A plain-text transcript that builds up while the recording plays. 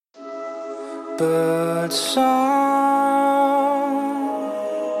bird song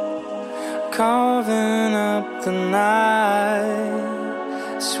carving up the night,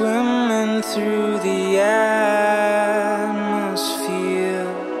 swimming through the atmosphere.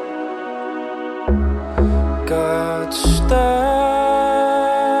 Got stuck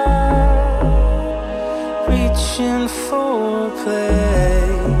reaching for a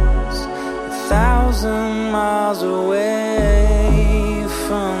place 1,000 miles away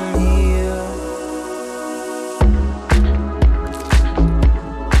from here.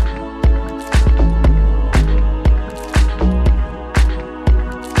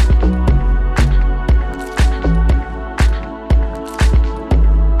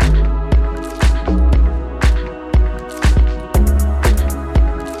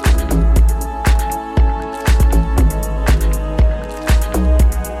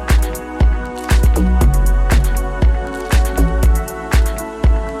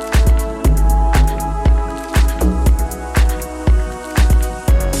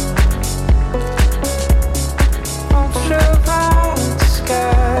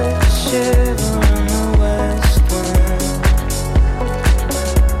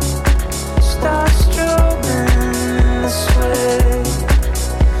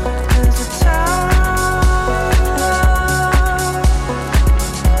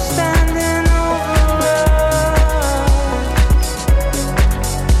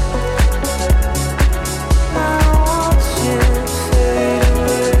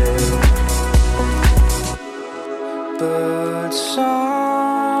 Bird song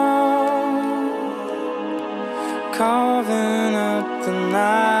carving up the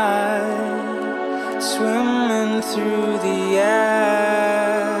night, swimming through the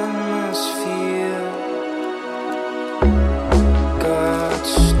atmosphere. Got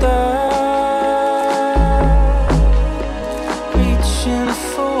stuck reaching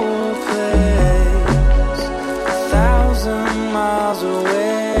for a place 1,000 miles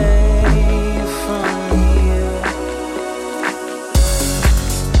away from here.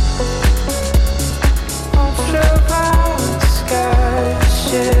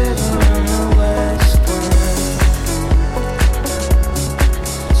 Shivering the west wind,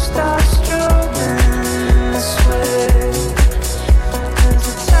 start strolling this way. There's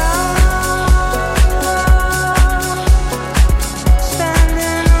a tower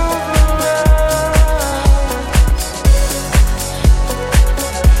standing over us.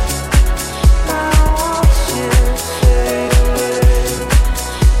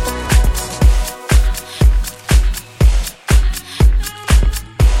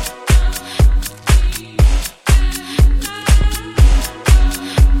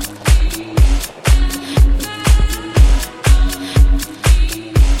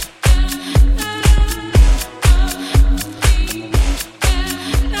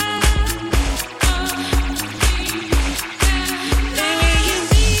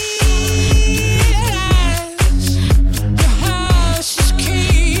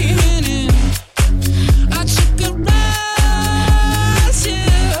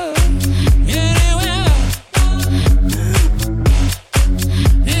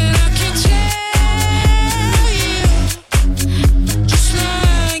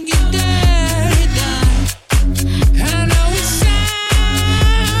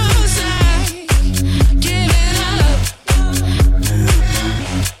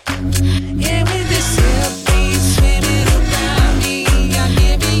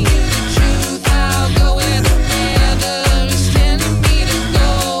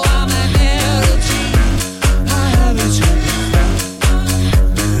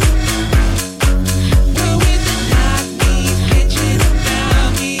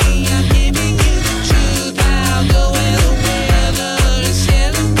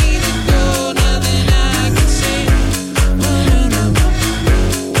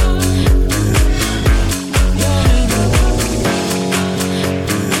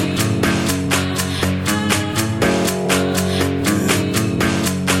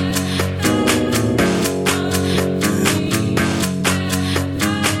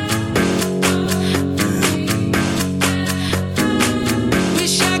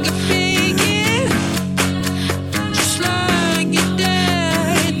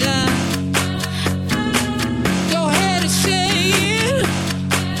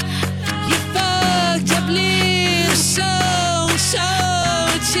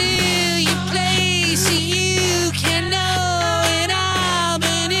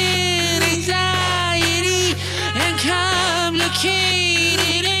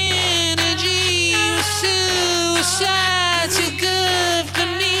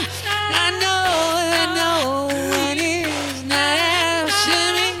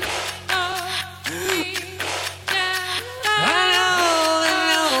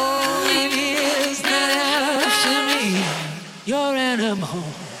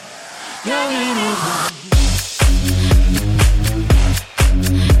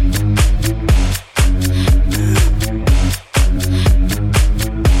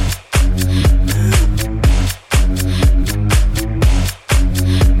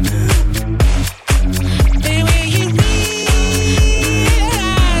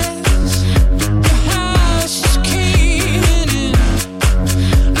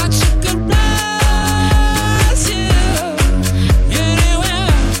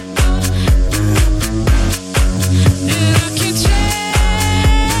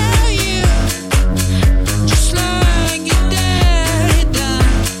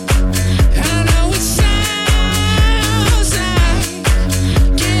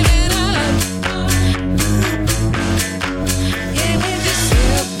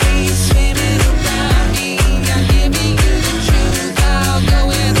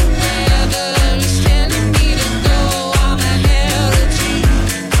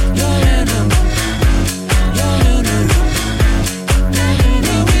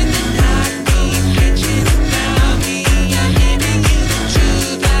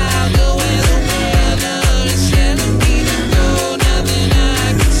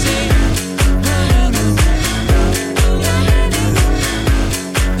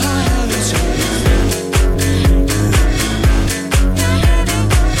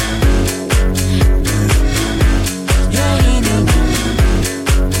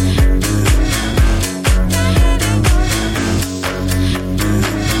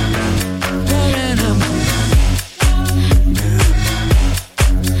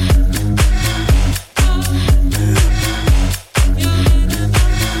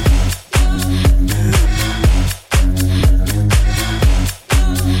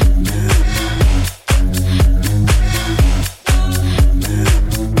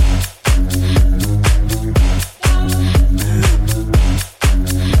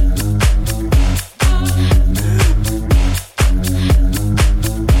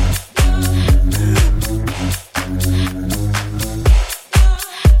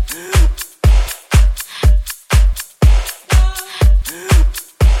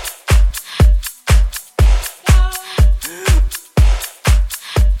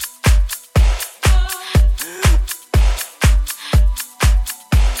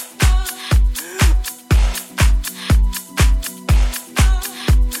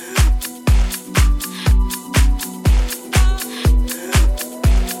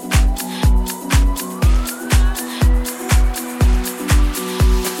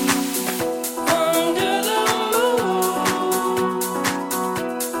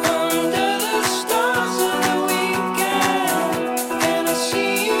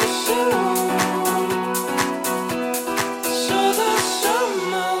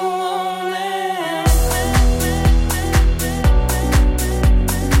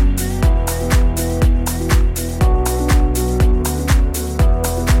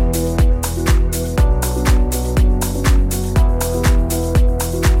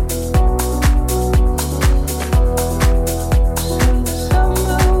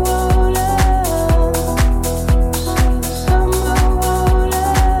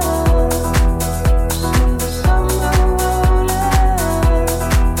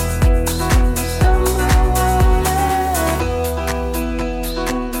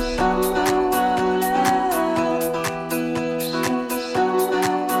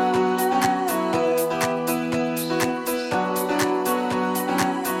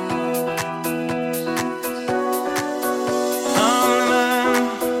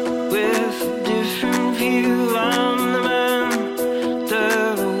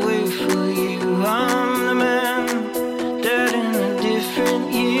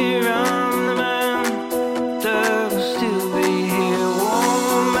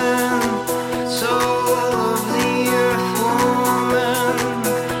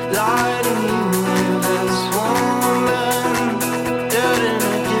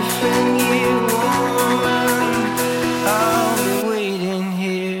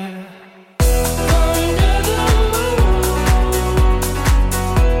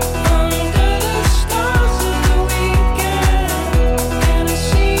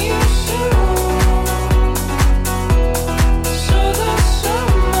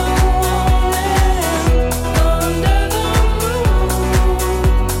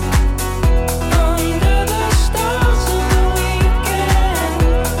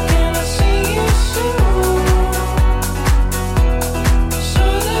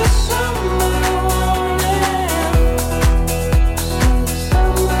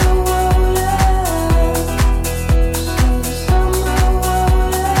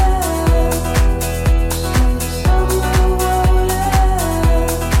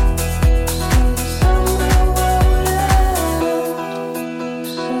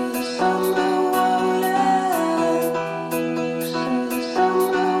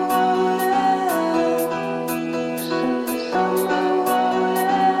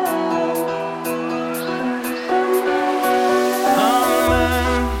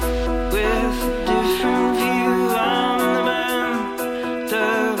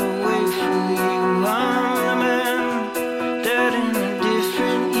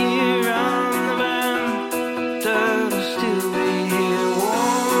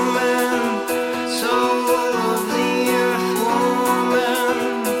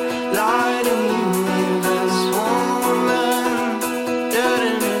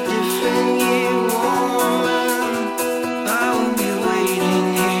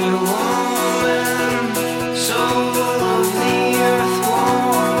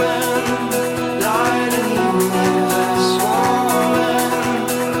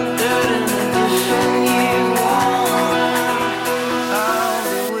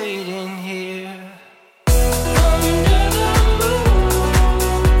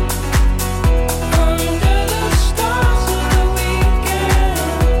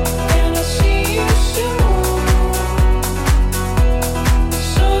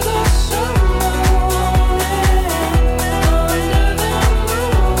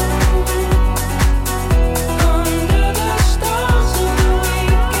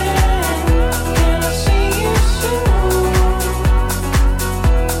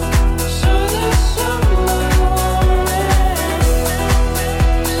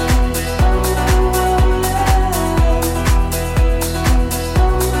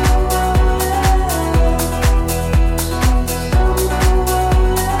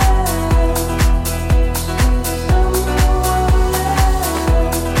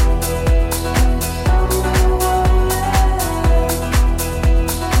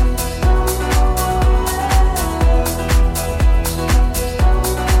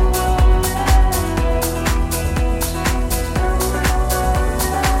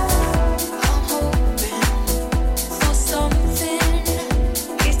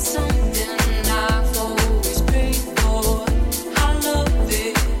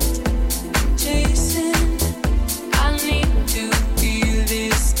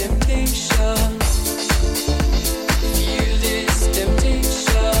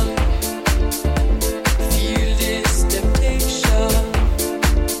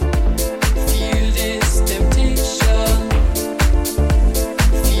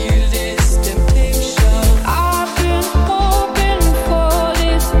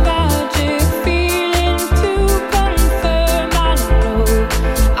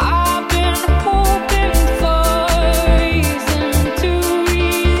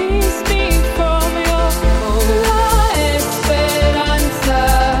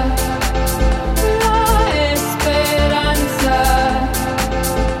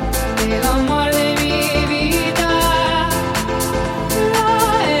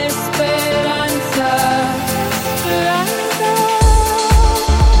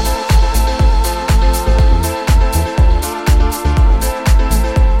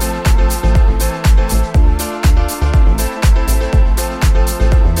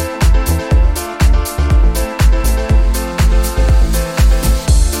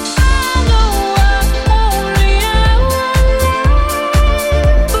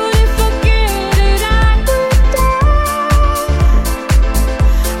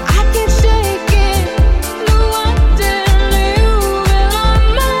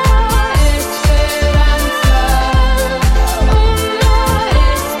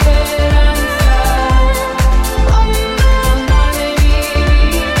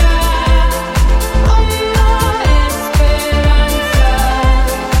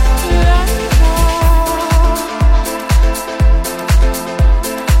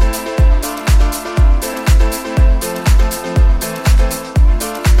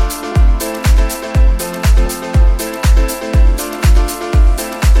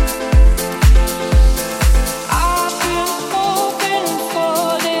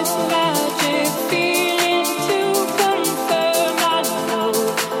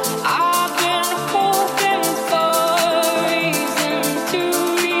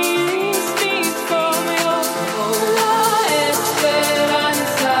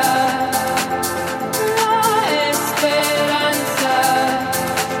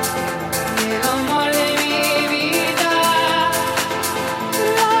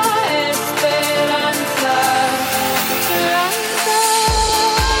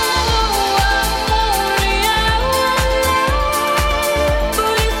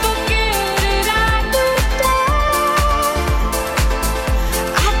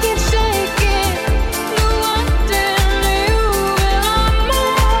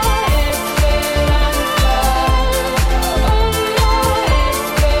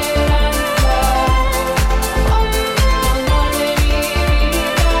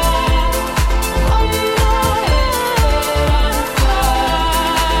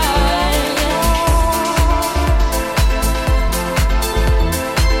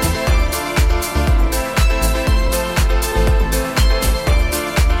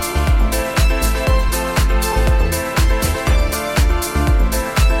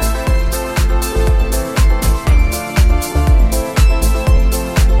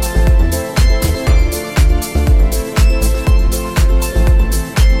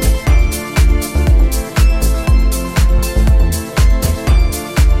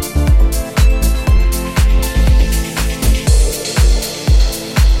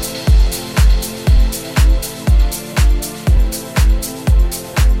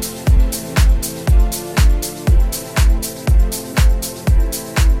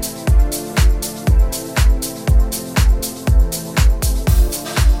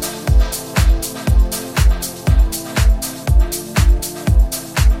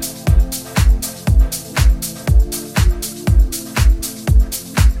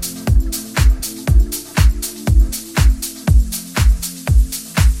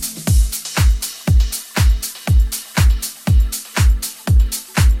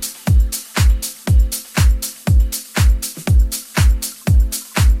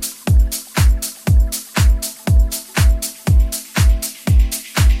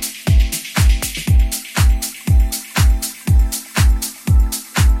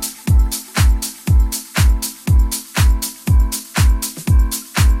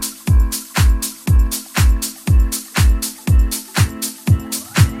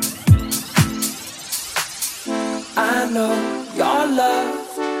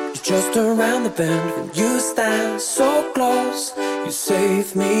 just around the bend. When you stand so close, you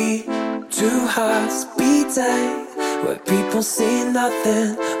save me. Two hearts beating where people see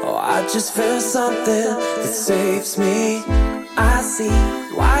nothing. Oh, I just feel something that saves me. I see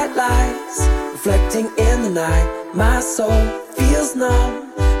white lights reflecting in the night. My soul feels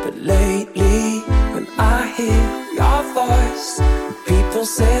numb, but lately when I hear your voice, people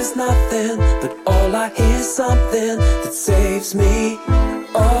say it's nothing, but all I hear is something that saves me.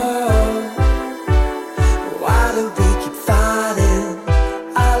 Oh, why do we keep fighting?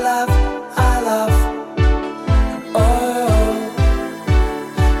 I love. Oh,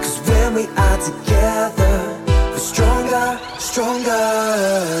 'cause when we are together, we're stronger, stronger.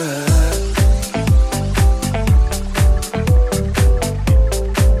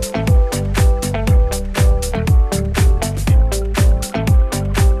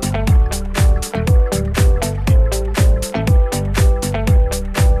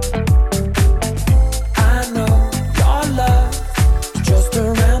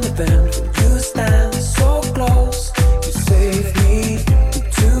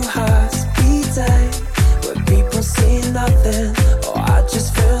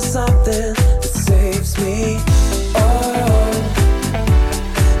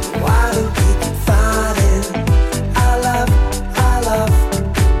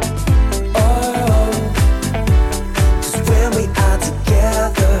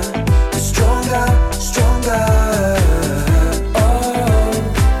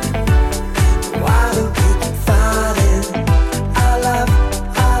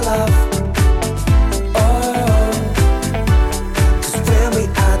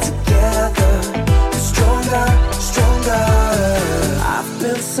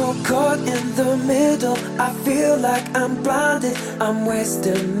 I'm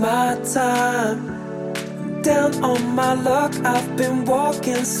wasting my time. Down on my luck, I've been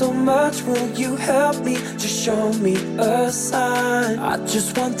walking so much. Will you help me? Just show me a sign. I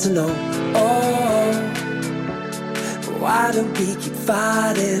just want to know, oh, why do we keep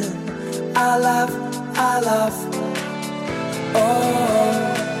fighting? I love, oh,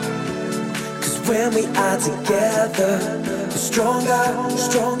 'cause when we are together, we're stronger,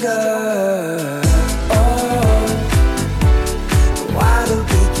 stronger. Oh, why do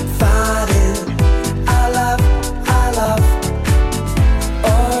we keep fighting? I love,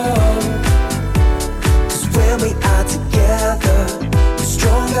 oh, 'cause when we are together, we're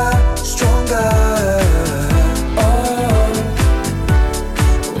stronger, stronger. Oh,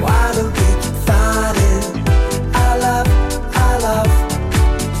 why do we keep fighting? I love,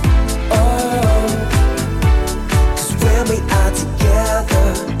 oh, 'cause when we are together,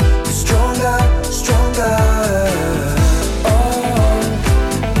 we're stronger, stronger.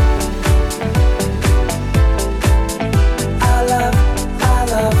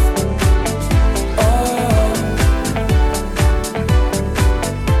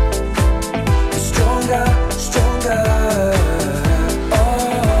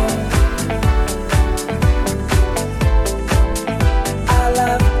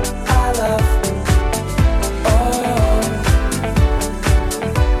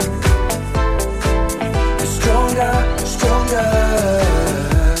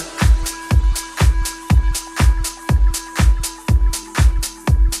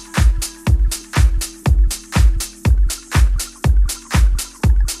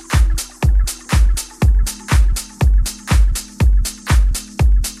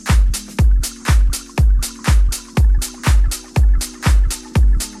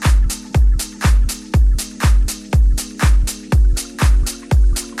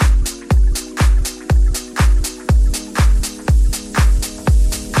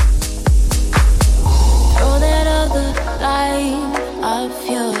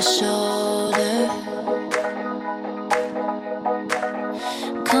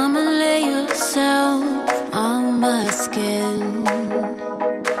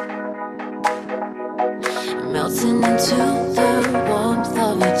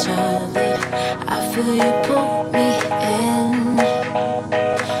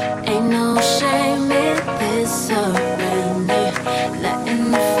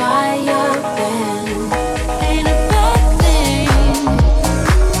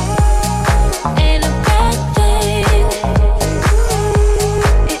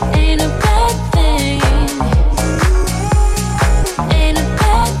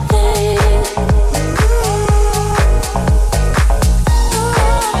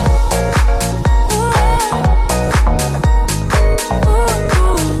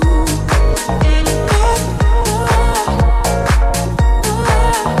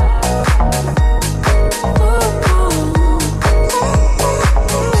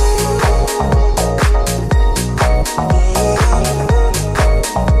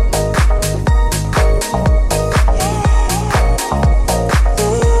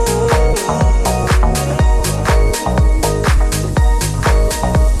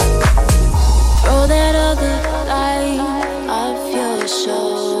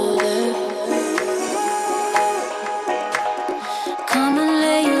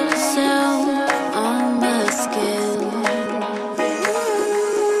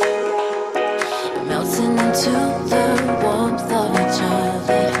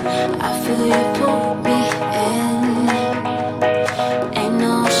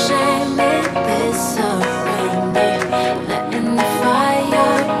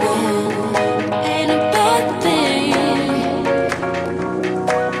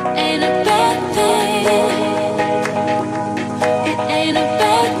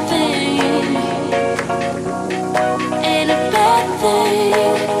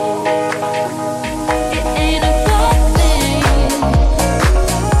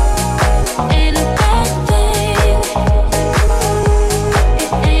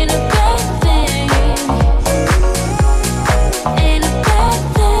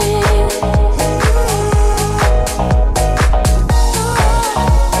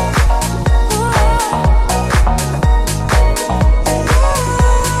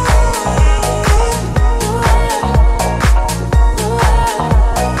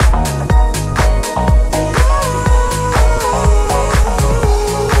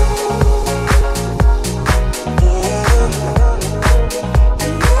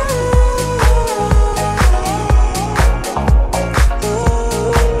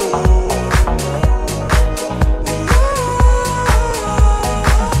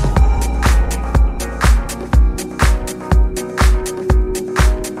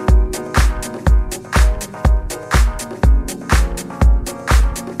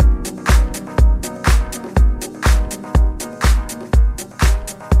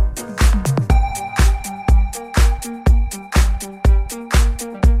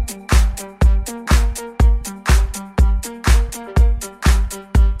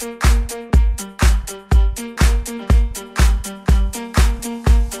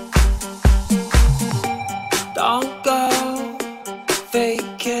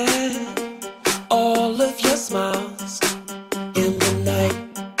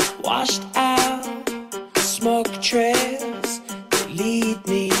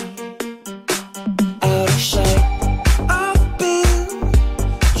 me out of sight. I've been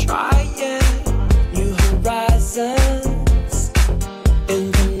trying new horizons in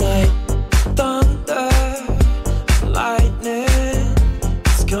the night. Thunder, lightning,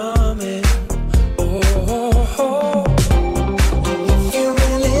 it's coming. Oh, if you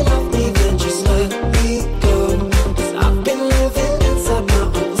really love me, then just let me go. 'Cause I've been living inside my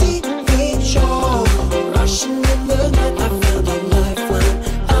own TV show. Rushing in the night, I found a lifeline.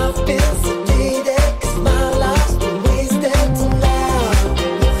 I've been sedated 'cause my life's been wasted till now.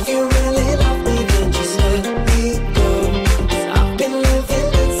 If you really love me, then just let me go. 'Cause I've been living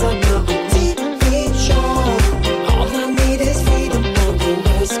inside my own TV show. All I need is freedom on the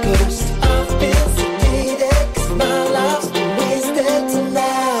West Coast. I've been sedated 'cause my life's been wasted till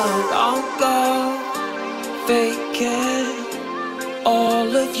now. Don't go faking all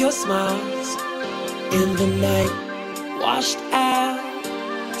of your smiles in the night. Washed out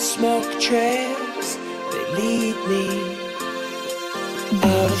smoke trails, they lead me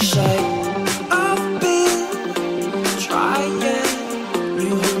out of sight. I've been trying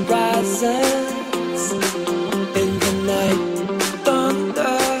new horizons in the night.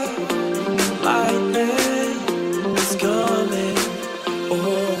 Thunder, lightning, it's coming. Oh,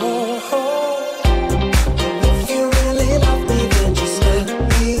 if you really love me, then just let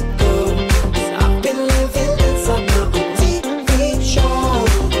me go. 'Cause I've been living inside my own TV show.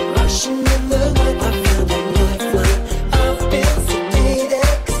 Rushing in the night, I found a lifeline. I've been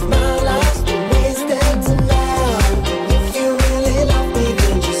sedated 'cause my life's been wasted till now. If you really love me,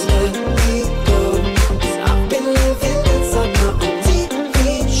 then just let me go. 'Cause I've been living inside my own TV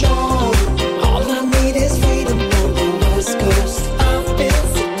show. All I need is freedom on the West Coast. I've been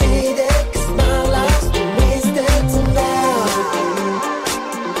sedated 'cause my life's been wasted till now.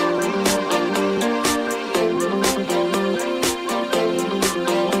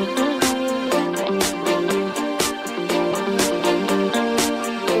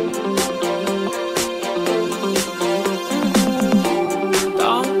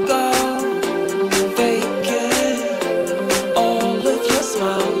 Don't go faking all of your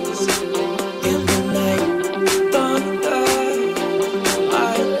smiles in the night. Thunder,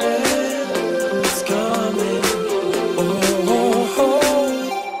 lightning, it's coming. Oh,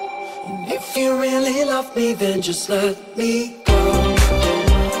 if you really love me, then just let me go.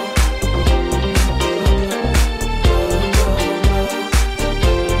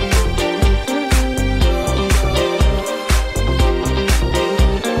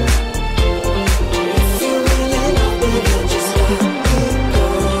 If you really love me, then just let me go.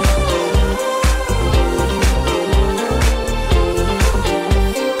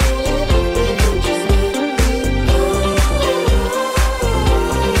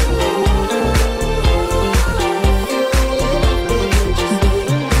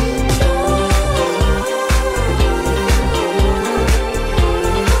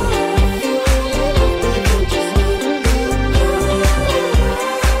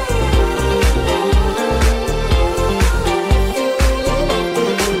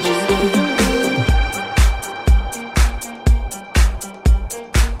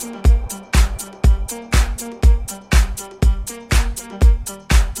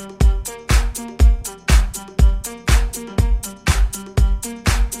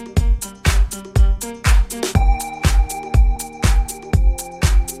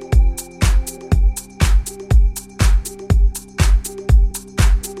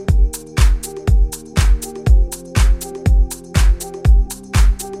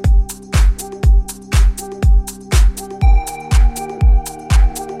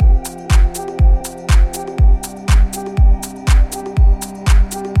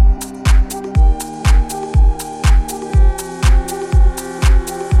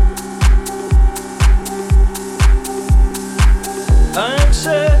 I'm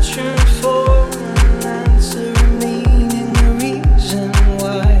searching for an answer, meaning the reason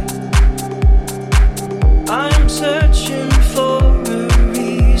why. I'm searching for a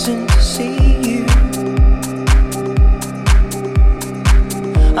reason to see you.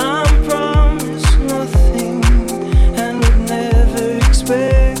 I'm promised nothing and would never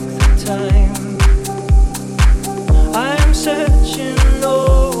expect the time. I'm searching,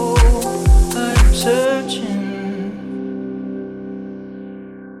 oh, I'm searching.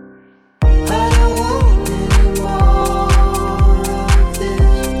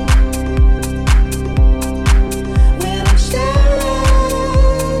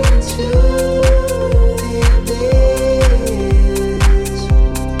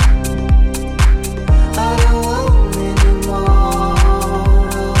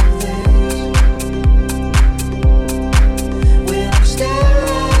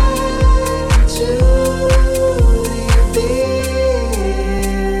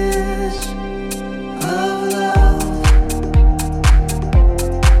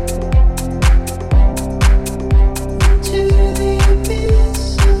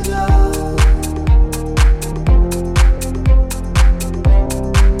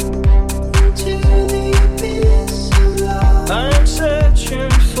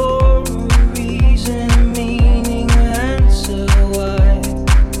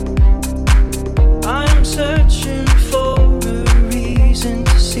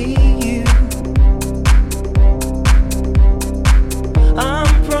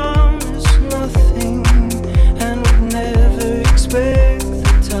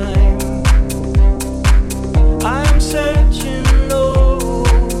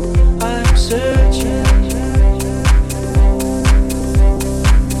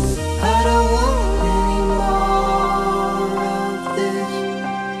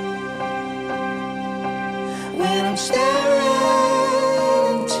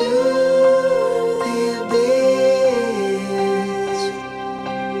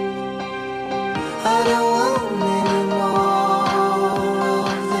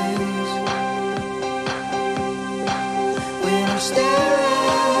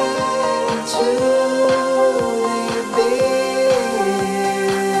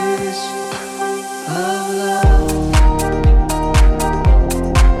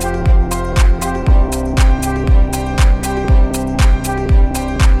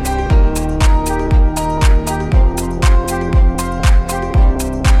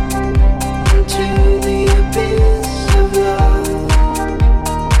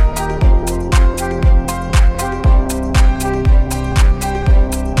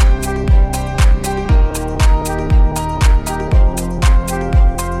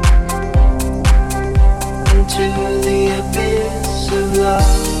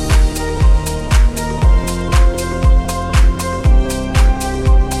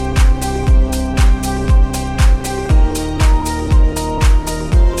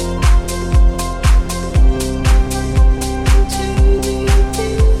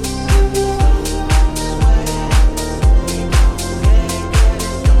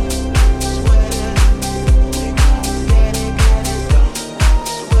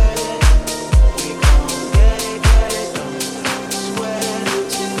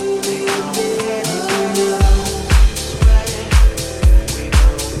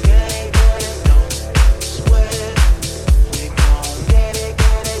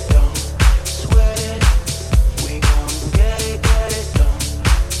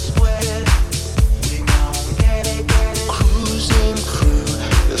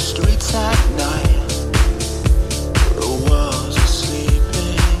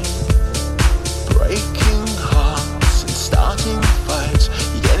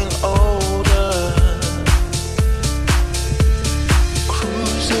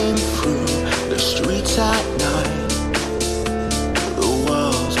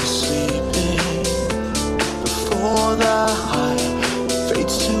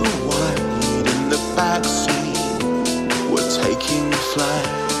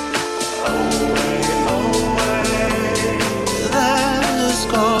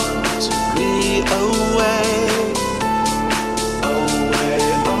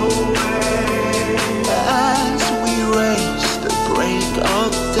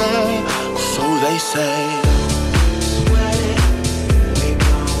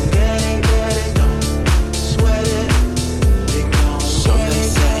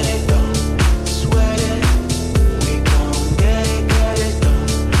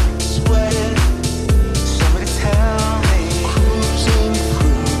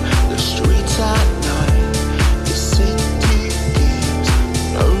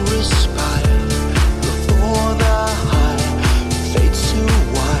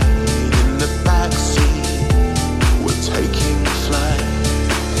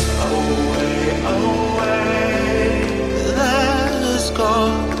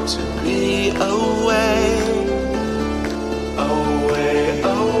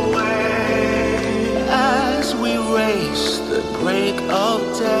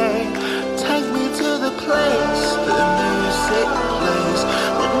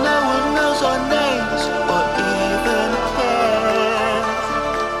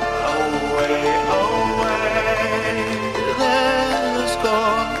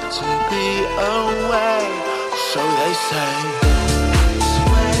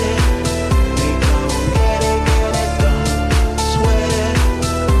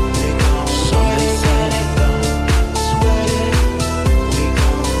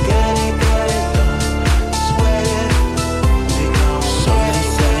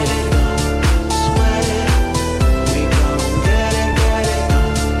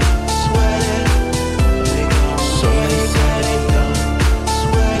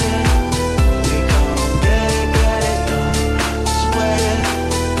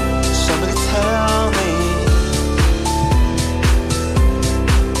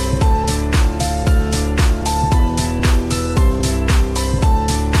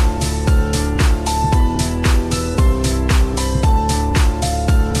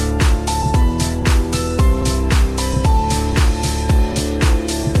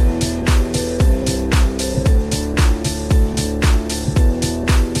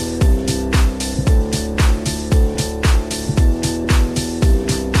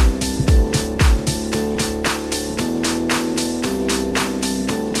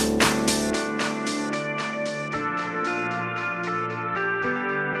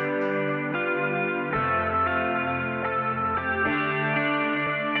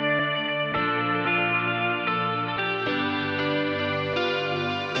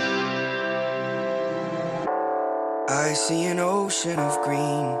 I see an ocean of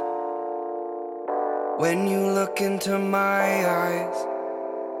green when you look into my eyes.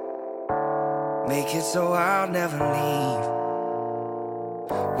 Make it so I'll never leave.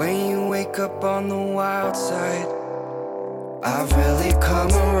 When you wake up on the wild side, I've really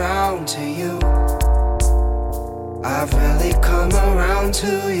come around to you. I've really come around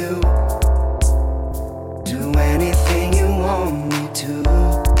to you. Do anything you want me to.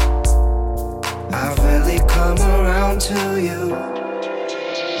 I've really come around to you.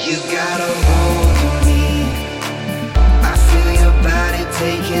 You got a hold of me. I feel your body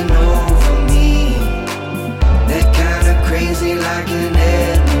taking over me. That kind of crazy like an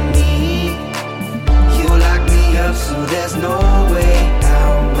enemy. You lock me up so there's no way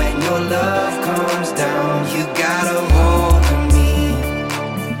out. When your love comes down, you got a hold of me.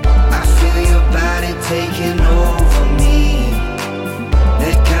 I feel your body taking over me.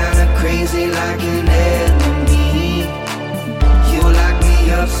 That kind of crazy like an enemy. You lock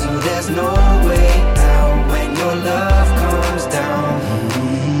me up so there's no way out. When your love comes down.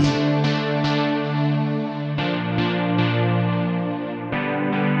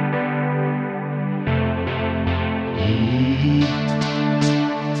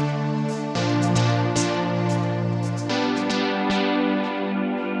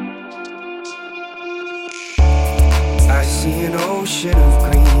 I see an ocean of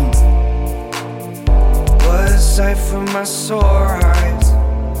green. What a sight for my sore eyes.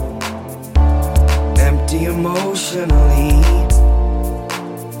 Empty emotionally.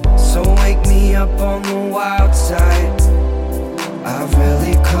 So wake me up on the wild side. I've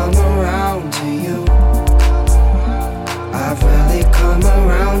really come around to you. I've really come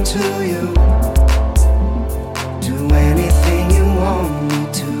around to you. Do anything you want me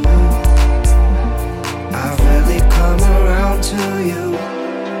to. I've really come around to you.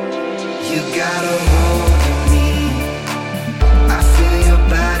 You got a hold of me. I feel your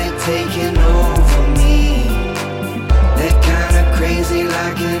body taking over me. That kind of crazy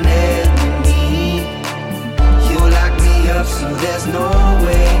like an enemy. You lock me up so there's no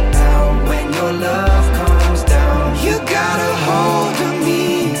way out. When your love comes down, you got a hold of me.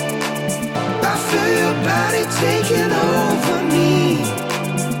 I feel your body taking over me.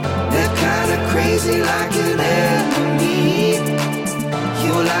 That kind of crazy like an enemy.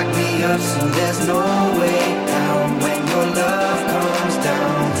 You lock me up so there's no way out. When your love comes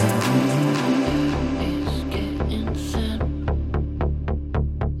down. It's getting thin.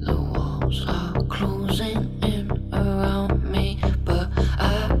 The walls are closing in around me, but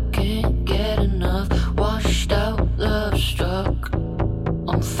I can't get enough. Washed out, love struck.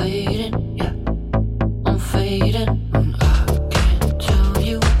 I'm fading, yeah, I'm fading. And I can't tell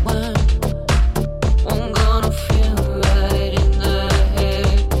you when I'm gonna feel right in the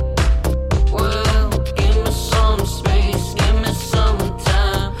head. Well, give me some space, give me some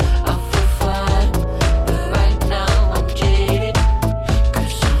time. I feel fine, but right now I'm jaded.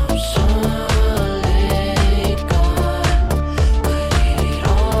 'Cause I'm someone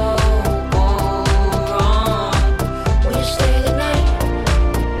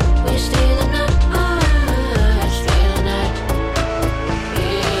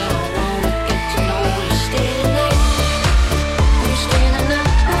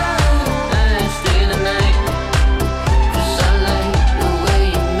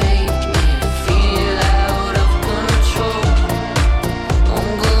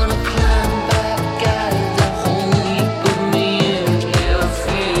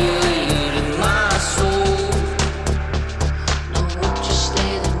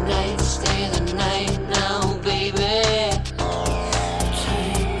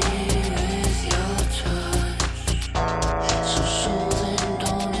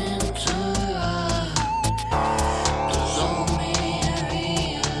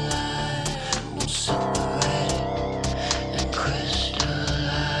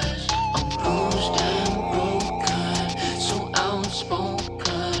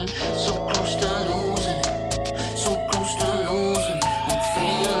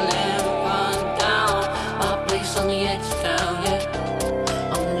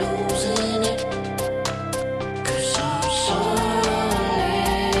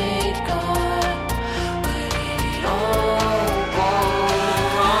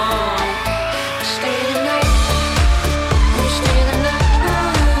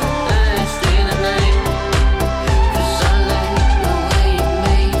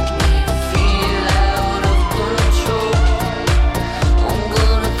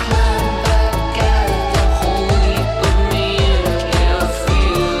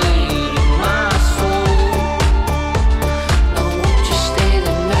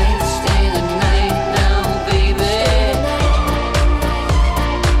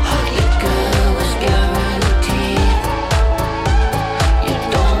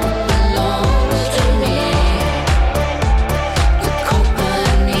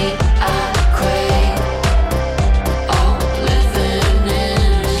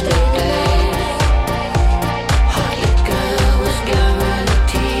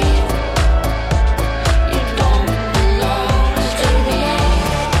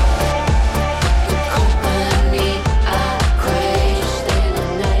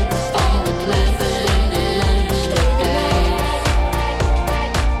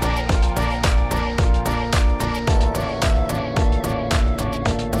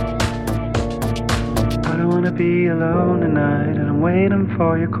wanna be alone tonight, and I'm waiting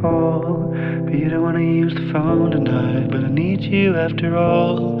for your call. But you don't wanna use the phone tonight, but I need you after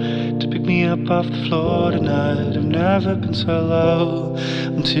all to pick me up off the floor tonight. I've never been so low.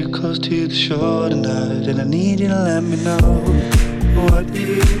 I'm too close to the shore tonight, and I need you to let me know what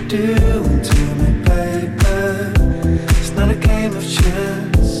you doing to me, baby. It's not a game of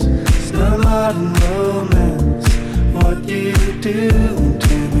chance, it's not modern romance. What you doing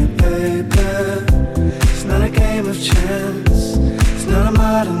to me, baby? It's not a game of chance, it's not a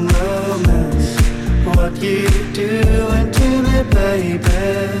modern romance. What you doing to me, baby?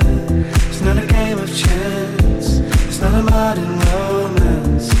 It's not a game of chance, it's not a modern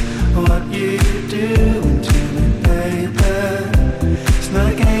romance. What you doing to me, baby? It's not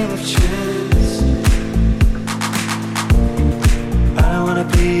a game of chance. I don't wanna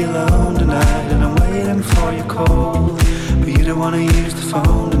be alone tonight, and I'm waiting for your call. But you don't wanna use the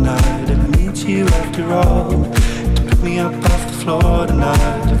phone tonight, and I need you after all to pick me up off the floor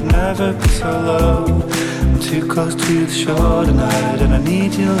tonight. I've never been so low. I'm too close to the shore tonight, and I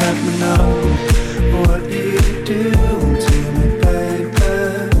need you to let me know what you doing to me, baby.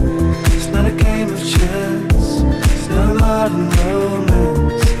 It's not a game of chance, it's not a modern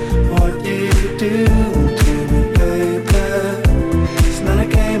romance. What you doing to me, baby? It's not a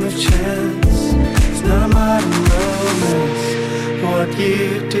game of chance, it's not a modern romance. What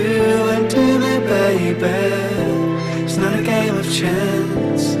you doing to me, baby? It's not a game of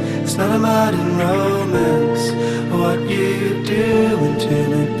chance, it's not a modern romance. What you doing to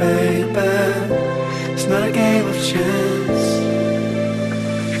me, baby? It's not a game of chance.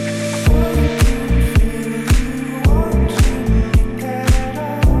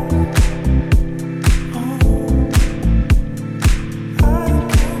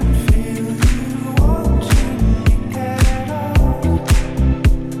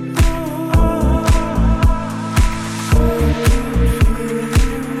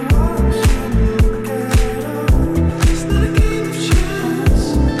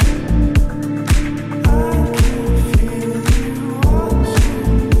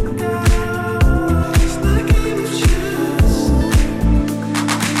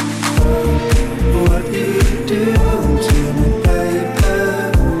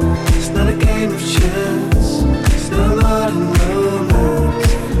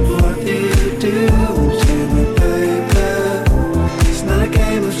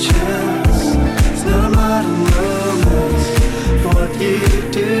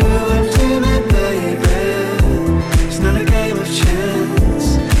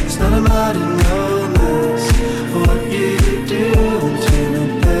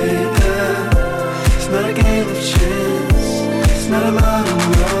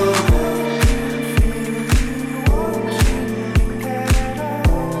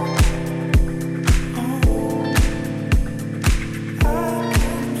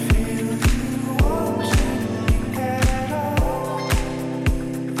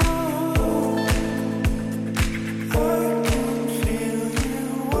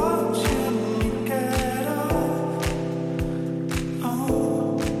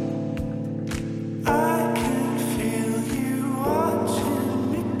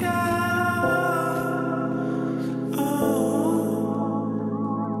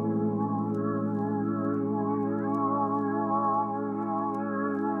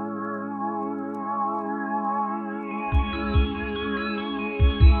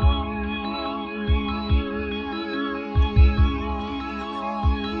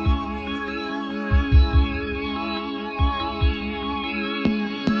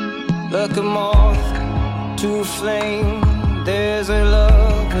 Like a moth to a flame, there's a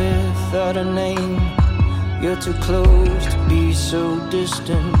love without a name. You're too close to be so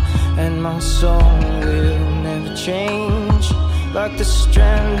distant, and my song will never change. Like the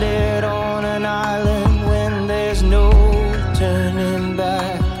stranded on an island when there's no turning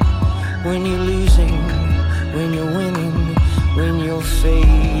back. When you're losing, when you're winning, when you're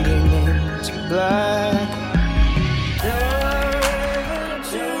fading into black.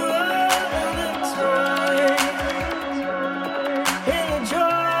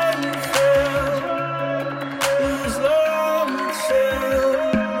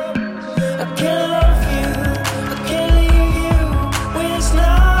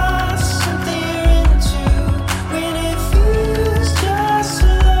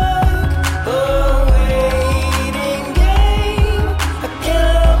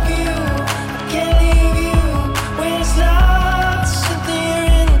 Leave you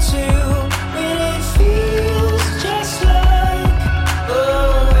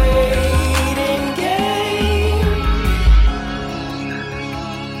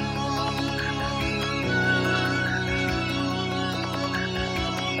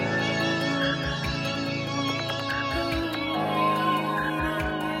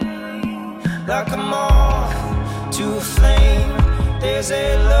like a moth to a flame. There's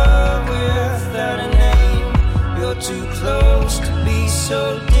a love without a name. You're too close to be so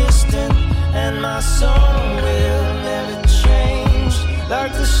distant, and my song will never change.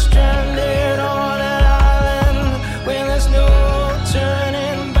 Like the stranded